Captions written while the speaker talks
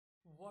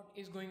What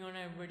is going on,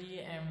 everybody,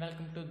 and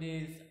welcome to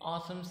this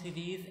awesome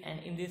series. And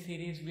in this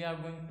series we are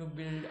going to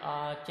build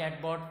a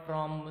chatbot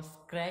from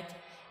scratch,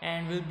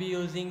 and we'll be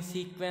using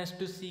sequence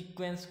to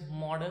sequence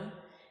model,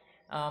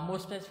 more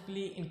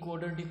specifically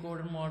encoder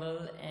decoder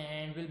model,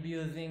 and we'll be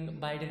using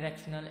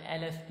bidirectional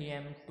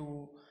lstm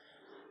to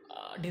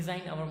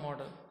design our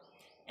model.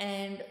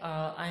 And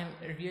I'm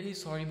really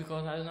sorry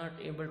because I was not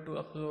able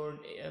to upload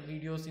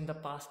videos in the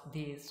past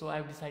days, so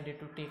I've decided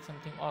to take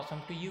something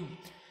awesome to you,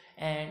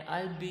 and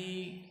I'll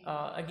be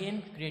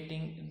again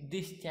creating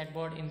this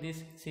chatbot in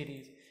this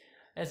series.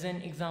 As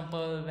an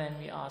example, when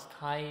we ask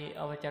hi,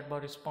 our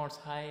chatbot responds,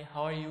 hi,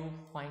 how are you?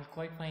 Fine,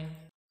 quite fine.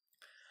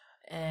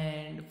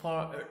 And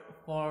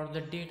for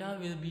the data,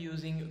 we'll be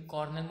using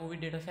cornell movie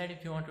dataset.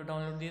 If you want to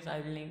download this,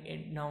 I will link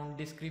it down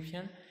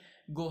description.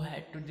 Go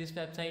ahead to this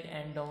website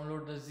and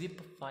download the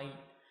zip file.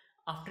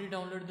 After you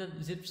download the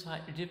zip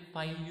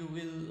file, you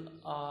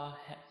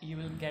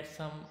will get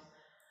some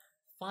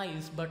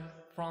files, but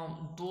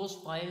from those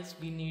files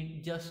we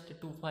need just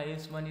two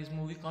files. One is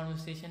movie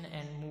conversation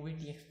and movie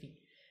txt.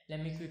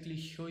 Let me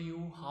quickly show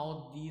you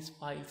how these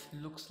files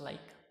looks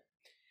like.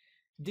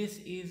 This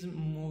is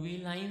movie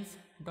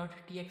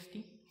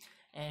lines.txt,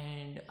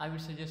 and I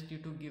would suggest you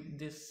to give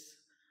this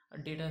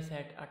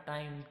dataset a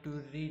time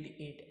to read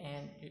it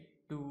and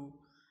to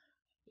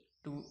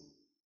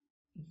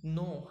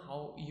know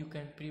how you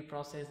can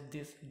pre-process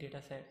this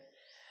dataset.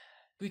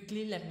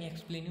 Quickly, let me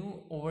explain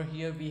you. Over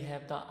here we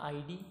have the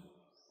id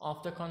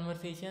of the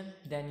conversation,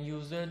 then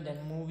user,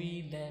 then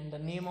movie, then the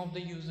name of the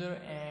user,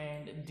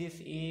 and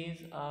this is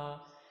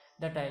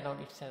the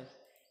dialogue itself.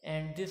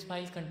 And this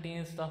file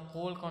contains the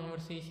whole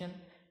conversation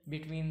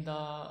between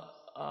the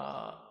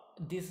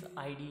this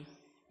id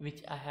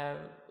which I have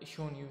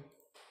shown you.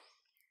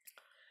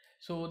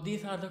 So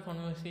these are the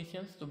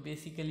conversations. So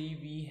basically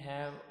we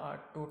have a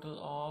total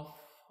of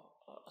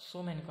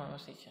so many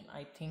conversations.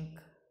 I think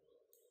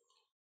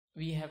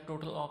we have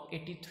total of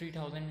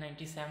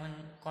 83,097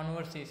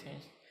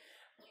 conversations,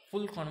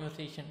 full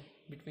conversation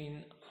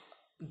between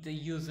the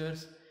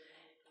users,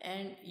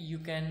 and you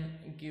can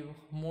give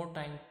more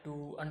time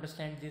to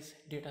understand this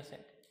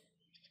dataset.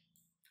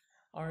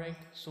 Alright,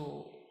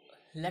 so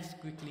let's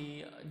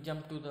quickly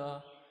jump to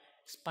the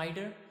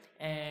spider,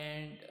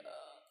 and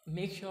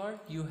make sure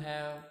you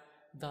have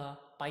the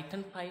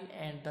python file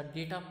and the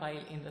data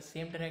file in the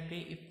same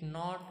directory. If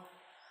not,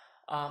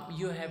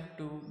 you have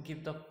to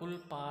give the full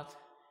path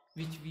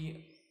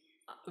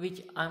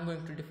which I'm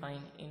going to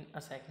define in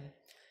a second.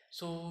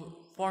 So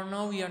for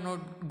now we are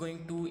not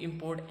going to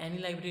import any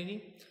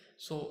library.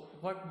 So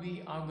what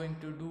we are going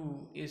to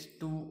do is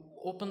to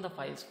open the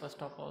files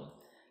first of all.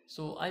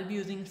 So I'll be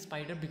using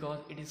spider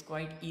because it's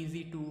quite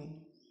easy to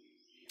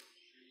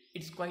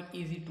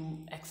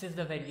access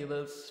the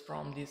variables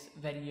from this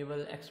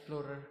variable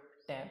explorer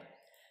tab.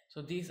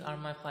 So these are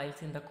my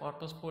files in the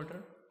corpus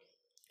folder.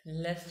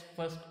 Let's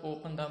first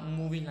open the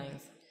movie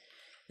lines.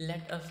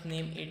 Let us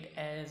name it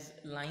as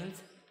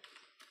lines,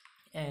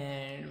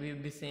 and we'll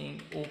be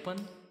saying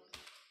open.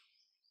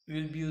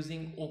 We'll be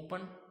using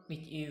open,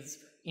 which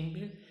is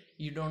inbuilt.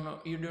 You do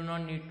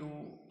not need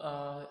to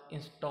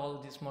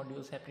install this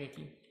module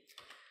separately.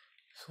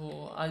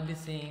 So I'll be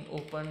saying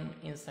open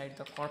inside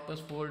the corpus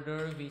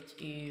folder, which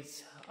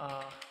is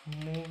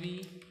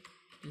movie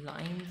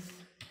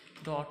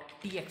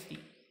lines.txt.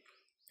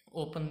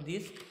 Open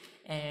this,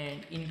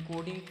 and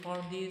encoding for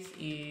this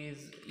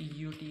is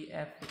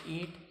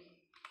utf-8.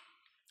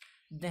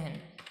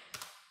 Then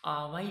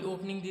while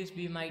opening this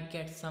we might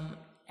get some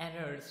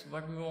errors.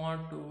 What we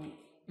want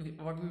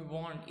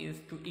is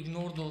to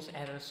ignore those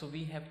errors, so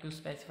we have to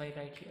specify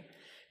right here.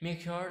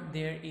 Make sure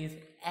there is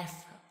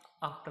s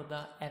after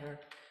the error,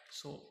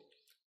 so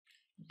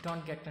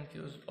don't get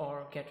confused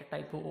or get a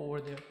typo over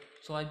there.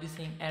 So I'll be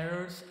saying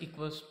errors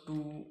equals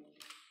to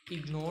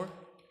ignore.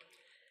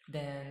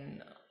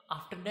 Then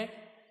after that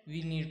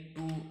we need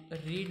to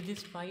read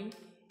this file.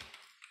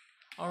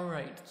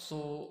 Alright,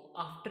 so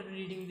after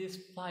reading this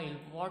file,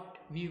 what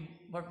we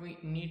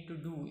need to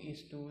do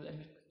is to, let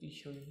me quickly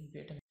show you.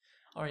 Wait a minute.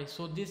 Alright,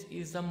 so this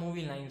is the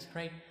movie lines,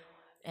 right?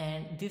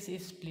 And this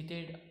is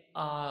splitted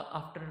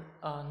after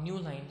a new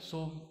line.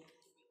 So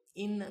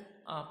in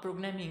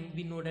programming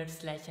we know that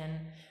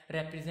 /n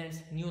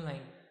represents new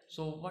line.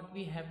 So what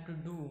we have to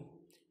do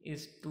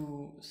is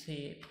to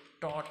say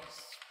dot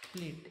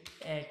split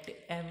at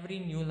every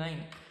new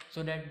line,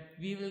 so that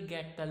we will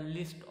get the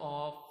list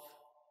of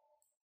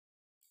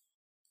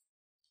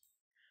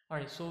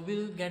so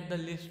we'll get the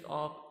list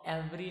of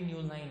every new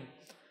line.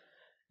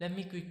 Let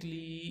me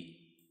quickly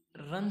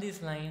run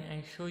this line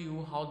and show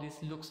you how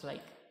this looks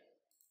like.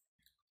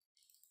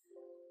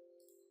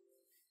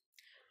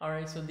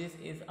 Alright, so this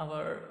is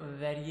our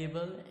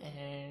variable,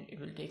 and it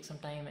will take some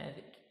time as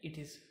it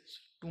is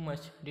too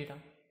much data.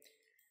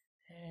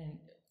 And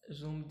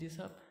zoom this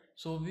up.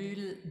 So we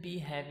will be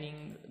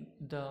having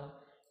the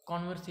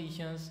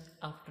conversations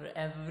after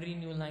every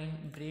new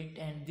line break,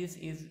 and this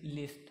is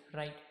list,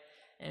 right?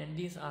 And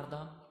these are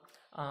the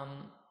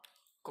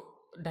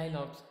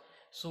dialogues.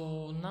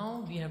 So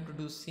now we have to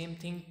do same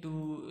thing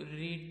to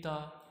read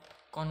the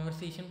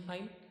conversation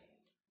file.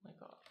 My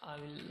god, I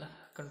will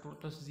control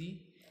plus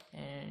Z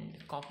and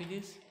copy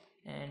this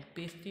and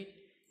paste it,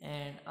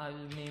 and I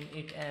will name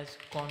it as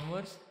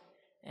converse,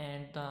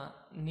 and the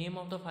name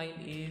of the file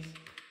is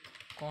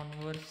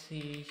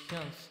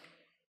conversations,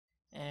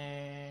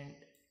 and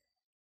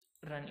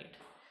run it.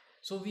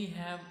 So we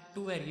have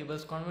two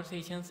variables,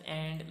 conversations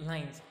and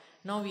lines.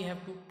 Now we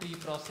have to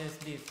pre-process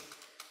this.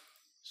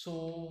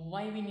 So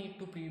why we need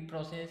to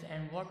pre-process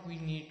and what we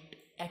need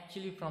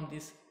actually from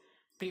this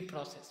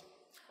pre-process?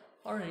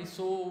 Alright,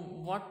 so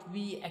what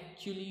we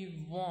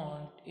actually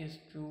want is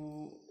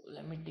to,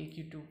 let me take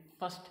you to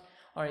first.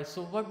 Alright,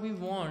 so what we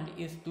want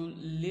is to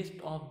list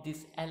of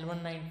this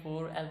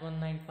L194,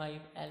 L195,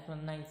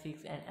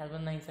 L196 and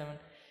L197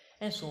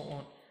 and so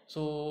on.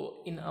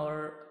 So in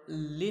our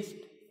list,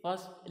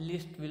 first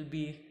list will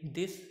be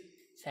this,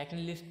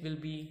 second list will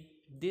be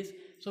this.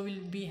 So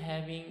we'll be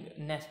having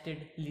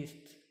nested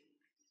lists.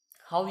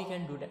 How we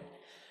can do that?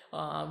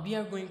 We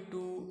are going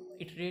to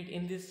iterate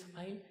in this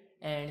file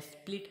and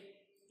split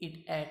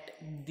it at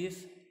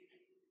this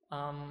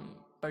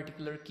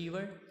particular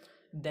keyword.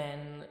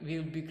 Then we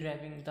will be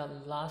grabbing the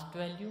last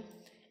value,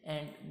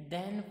 and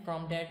then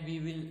from that we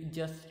will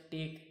just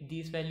take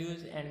these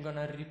values and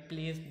gonna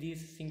replace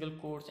these single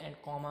quotes and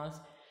commas,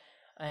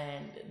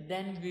 and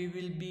then we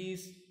will be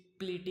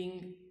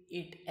splitting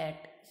it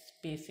at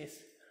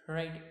spaces,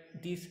 right?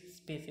 These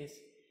spaces,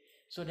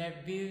 so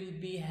that we will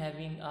be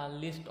having a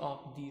list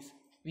of these,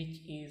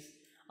 which is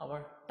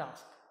our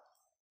task.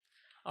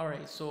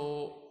 Alright,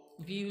 so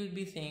we will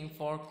be saying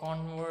for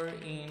convert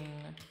in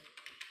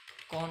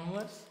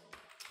converse.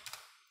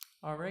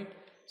 Alright,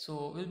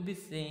 so we'll be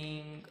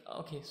saying,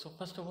 okay, so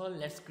first of all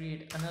let's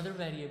create another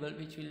variable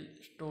which will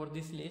store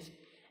this list,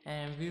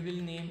 and we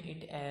will name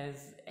it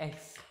as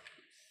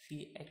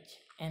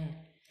xchn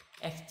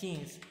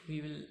exchange.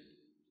 We will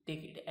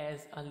take it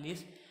as a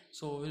list.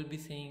 So we'll be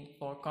saying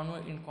for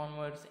convert in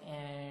converse,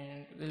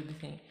 and we'll be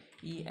saying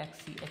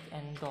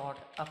exchn dot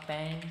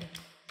append.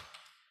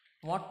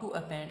 What to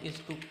append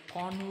is to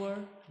convert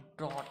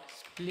dot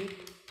split.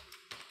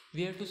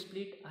 Where to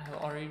split I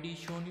have already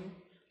shown you.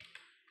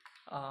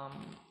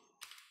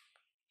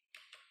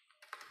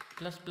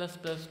 Plus plus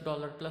plus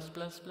dollar plus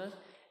plus plus.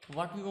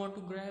 What we want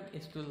to grab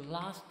is the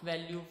last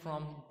value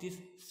from this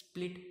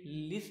split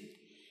list,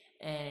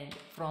 and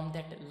from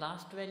that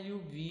last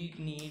value we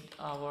need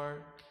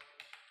our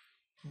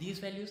these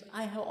values.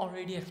 I have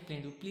already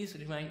explained you, please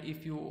remind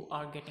if you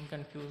are getting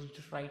confused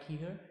right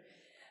here.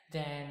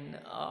 Then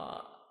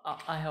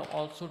I have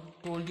also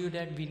told you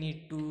that we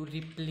need to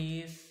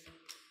replace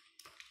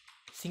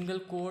single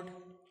quote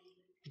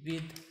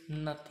with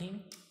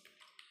nothing,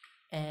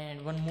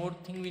 and one more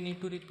thing we need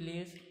to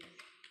replace.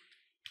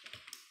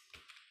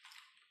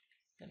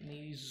 Let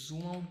me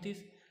zoom out this.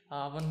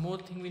 One more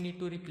thing we need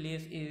to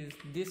replace is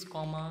this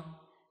comma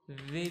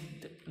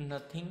with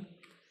nothing.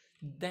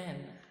 Then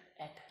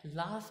at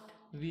last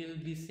we'll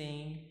be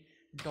saying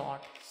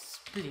dot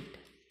split.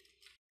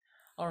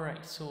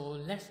 Alright, so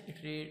let's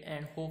iterate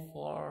and hope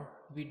for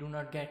we do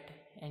not get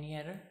any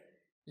error.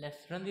 Let's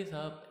run this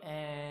up,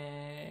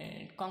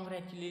 and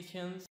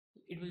congratulations,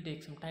 it will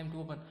take some time to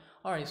open.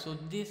 Alright, so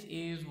this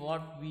is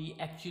what we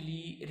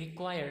actually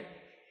required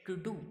to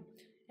do,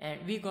 and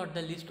we got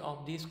the list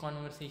of these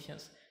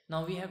conversations.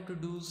 Now we have to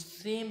do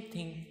same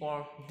thing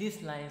for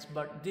these lines,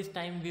 but this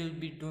time we'll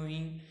be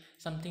doing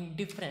something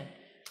different.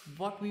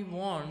 What we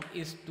want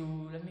is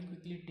to, let me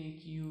quickly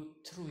take you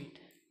through it.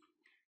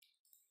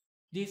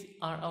 These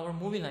are our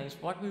movie lines.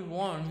 What we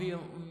want,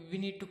 we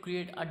need to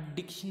create a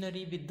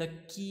dictionary with the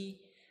key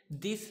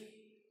this,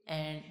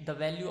 and the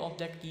value of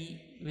that key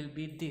will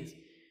be this.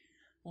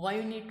 Why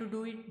we need to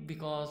do it?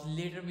 Because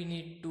later we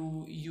need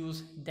to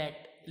use that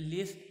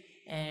list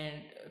and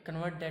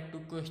convert that to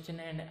question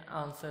and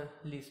answer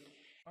list.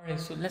 Alright,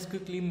 so let's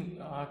quickly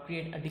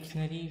create a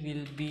dictionary.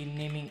 We'll be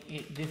naming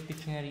this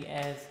dictionary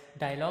as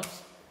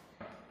dialogues.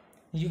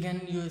 You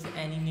can use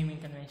any naming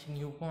convention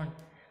you want.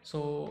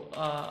 So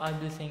I'll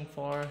be saying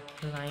for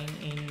line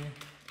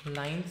in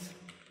lines.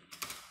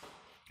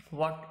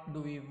 What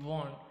do we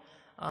want?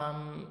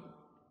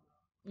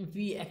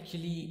 We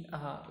actually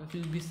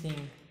will be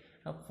saying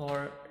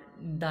for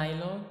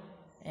dialogue,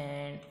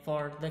 and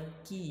for the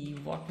key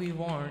what we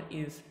want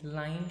is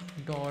line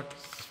dot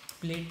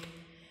split,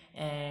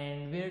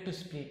 and where to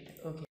split.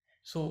 Okay,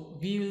 so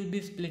we will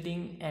be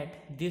splitting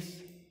at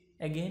this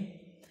again,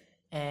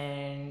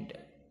 and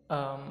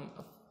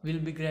we'll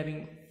be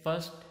grabbing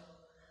first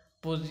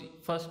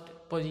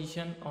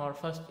position or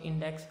first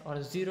index or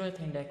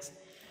 0th index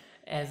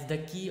as the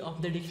key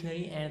of the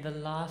dictionary, and the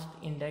last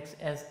index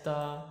as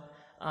the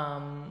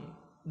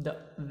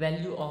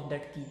value of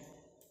that key.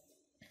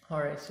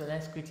 Alright, so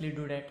let's quickly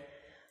do that.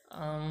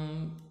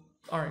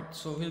 Alright,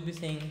 so we'll be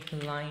saying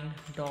line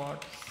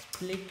dot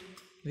split.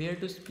 Where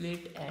to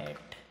split? At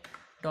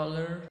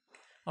dollar.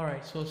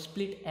 Alright, so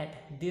split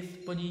at this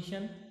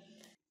position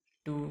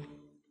to,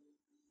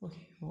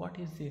 okay, what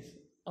is this?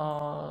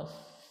 Alright,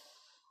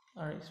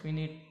 so we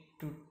need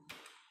to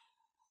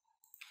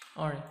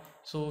Alright,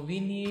 so we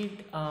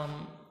need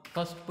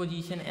first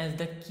position as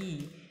the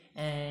key,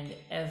 and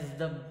as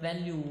the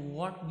value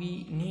what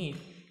we need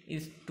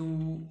is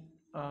to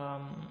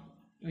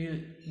we'll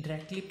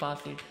directly pass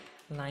it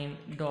line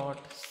dot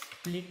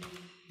split,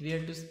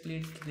 where to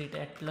split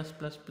at plus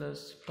plus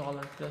plus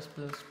dollar plus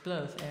plus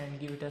plus and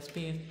give it a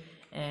space,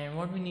 and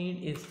what we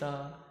need is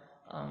the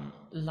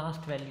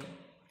last value.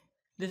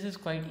 This is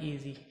quite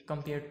easy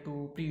compared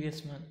to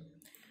previous one.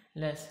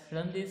 Let's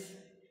run this,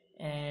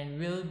 and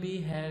we'll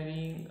be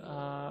having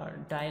a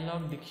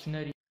dialog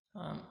dictionary.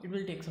 It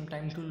will take some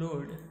time to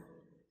load.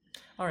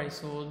 Alright,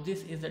 so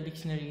this is the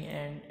dictionary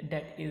and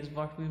that is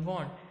what we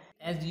want.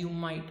 As you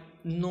might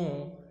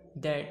know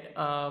that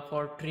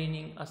for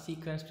training a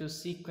sequence to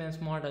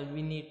sequence model,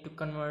 we need to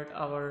convert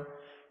our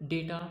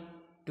data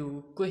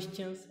to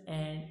questions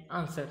and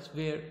answers,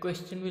 where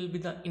question will be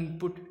the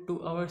input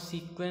to our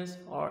sequence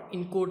or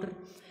encoder.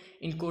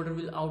 Encoder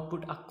will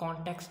output a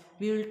context.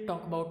 We will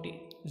talk about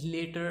it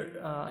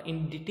later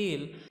in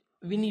detail.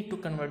 We need to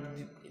convert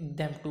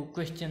them to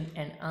question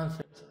and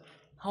answers.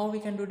 How we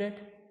can do that?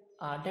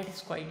 That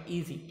is quite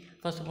easy.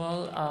 First of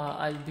all,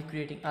 I'll be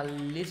creating a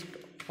list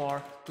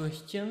for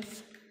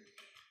questions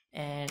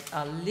and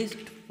a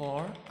list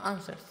for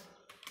answers.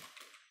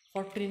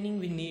 For training,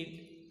 we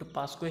need to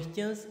pass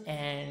questions,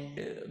 and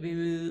we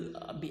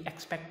will be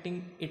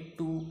expecting it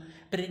to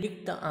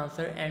predict the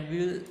answer, and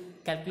we will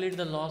calculate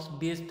the loss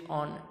based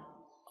on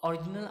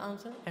original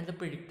answer and the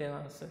predicted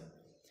answer.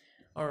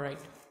 Alright,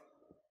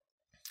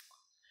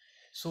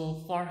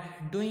 so for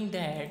doing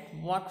that,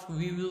 what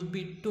we will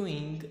be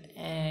doing,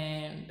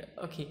 and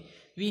okay,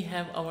 we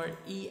have our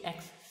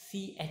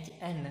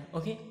exchn.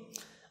 Okay,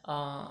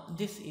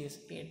 this is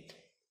it.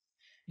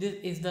 This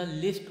is the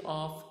list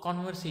of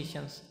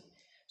conversations.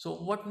 So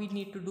what we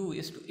need to do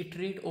is to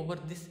iterate over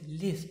this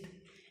list,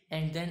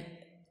 and then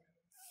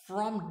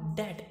from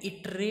that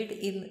iterate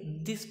in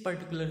this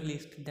particular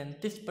list, then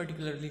this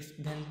particular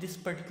list, then this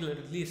particular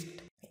list.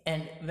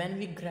 And when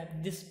we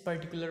grab this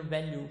particular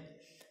value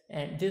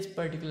and this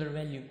particular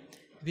value,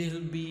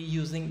 we'll be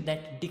using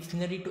that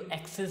dictionary to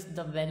access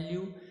the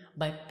value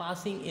by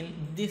passing in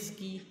this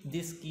key,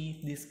 this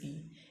key, this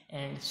key,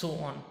 and so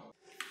on.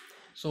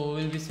 So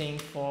we'll be saying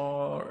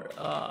for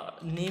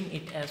name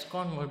it as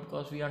convert,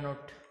 because we are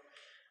not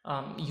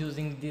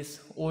using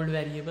this old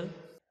variable,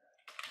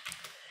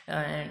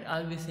 and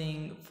I'll be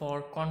saying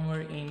for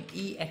convert in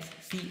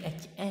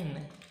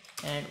exchn.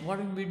 And what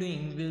we'll be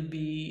doing, will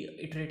be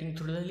iterating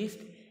through the list,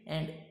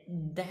 and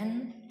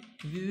then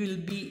we will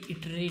be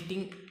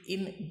iterating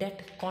in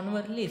that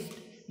convert list,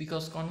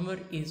 because convert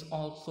is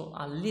also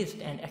a list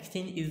and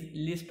exchange is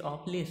list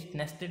of list,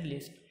 nested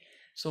list.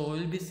 So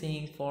we'll be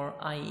saying for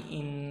I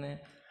in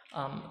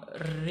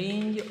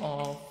range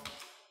of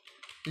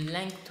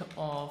length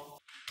of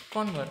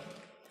convert,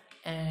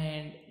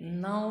 and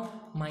now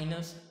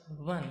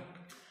 -1.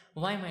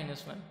 Why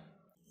 -1?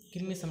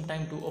 Give me some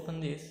time to open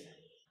this.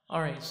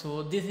 Alright,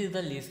 so this is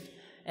the list.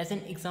 As an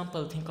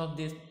example, think of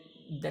this,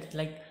 that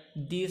like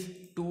these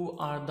two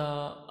are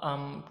the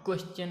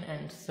question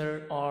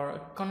answer or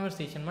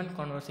conversation, one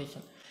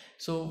conversation.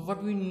 So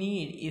what we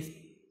need is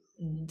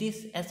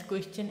this as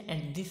question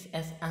and this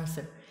as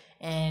answer,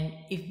 and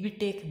if we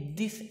take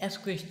this as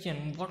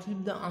question, what will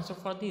be the answer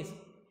for this?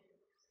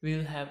 We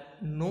will have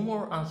no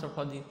more answer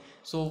for this.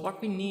 So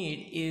what we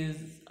need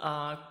is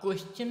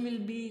question will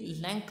be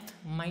length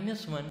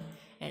 -1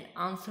 and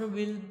answer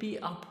will be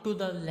up to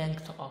the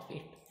length of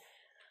it.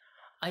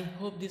 I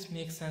hope this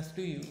makes sense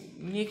to you.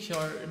 Make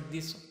sure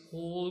this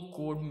whole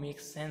code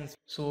makes sense.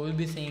 So we'll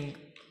be saying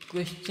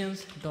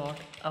questions dot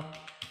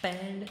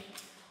append.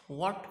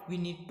 What we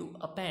need to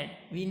append?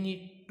 We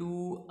need to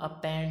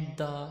append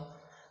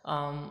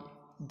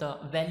the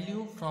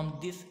value from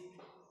this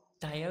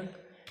diag.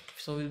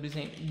 So we'll be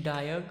saying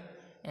diag,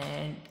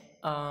 and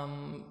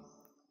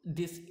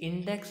this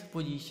index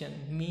position,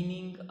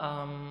 meaning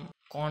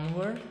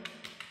convert,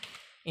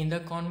 in the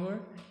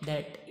convert,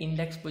 that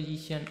index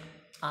position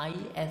I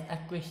as a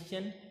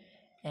question,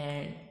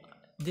 and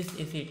this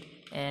is it.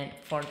 And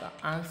for the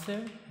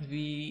answer,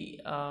 we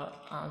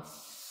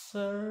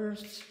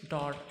answers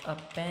dot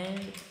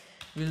append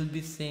will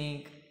be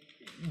saying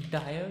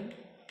diag,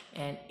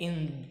 and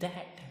in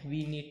that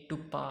we need to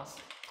pass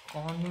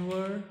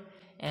convert,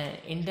 and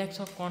index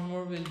of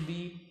convert will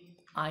be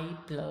I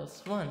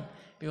plus 1,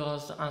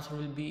 because the answer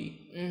will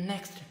be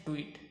next to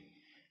it.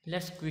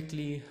 Let's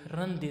quickly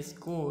run this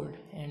code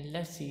and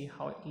let's see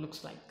how it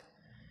looks like.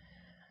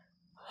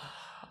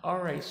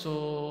 Alright,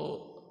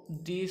 so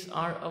these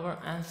are our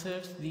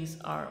answers, these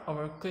are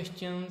our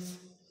questions,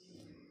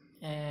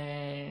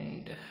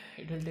 and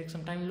it will take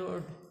some time to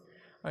load.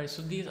 Alright,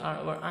 so these are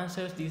our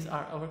answers, these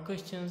are our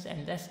questions,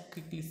 and let's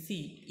quickly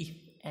see if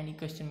any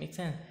question makes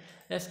sense.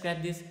 Let's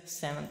grab this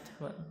seventh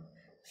one.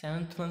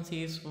 Seventh one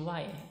says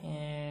why,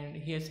 and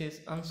here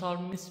says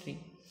unsolved mystery.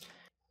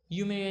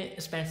 You may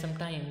spend some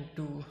time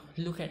to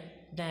look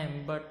at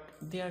them, but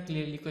they are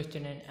clearly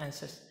question and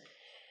answers.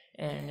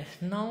 And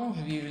now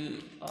we will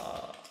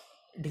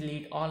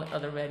delete all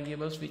other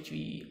variables which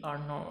we are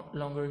no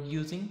longer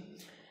using.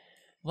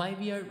 Why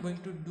we are going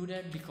to do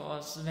that?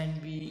 Because when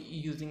we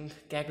using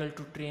Kaggle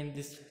to train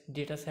this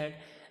data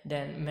set,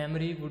 then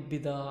memory would be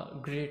the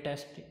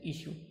greatest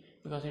issue,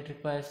 because it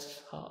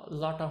requires a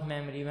lot of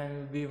memory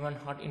when we one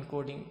hot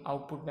encoding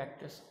output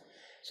vectors.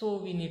 So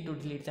we need to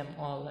delete them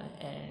all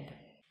and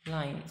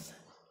lines.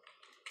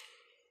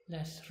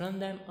 Let's run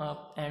them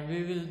up and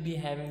we will be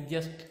having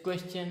just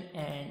question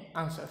and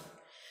answers.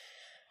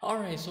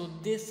 Alright, so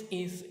this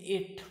is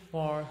it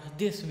for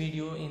this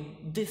video in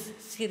this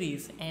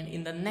series, and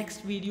in the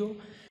next video,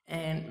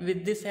 and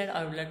with this said,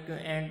 I would like to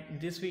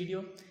end this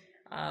video.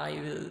 I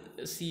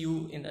will see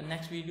you in the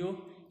next video.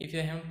 If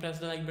you haven't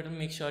pressed the like button,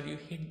 make sure you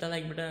hit the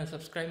like button and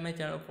subscribe my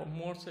channel for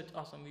more such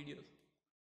awesome videos.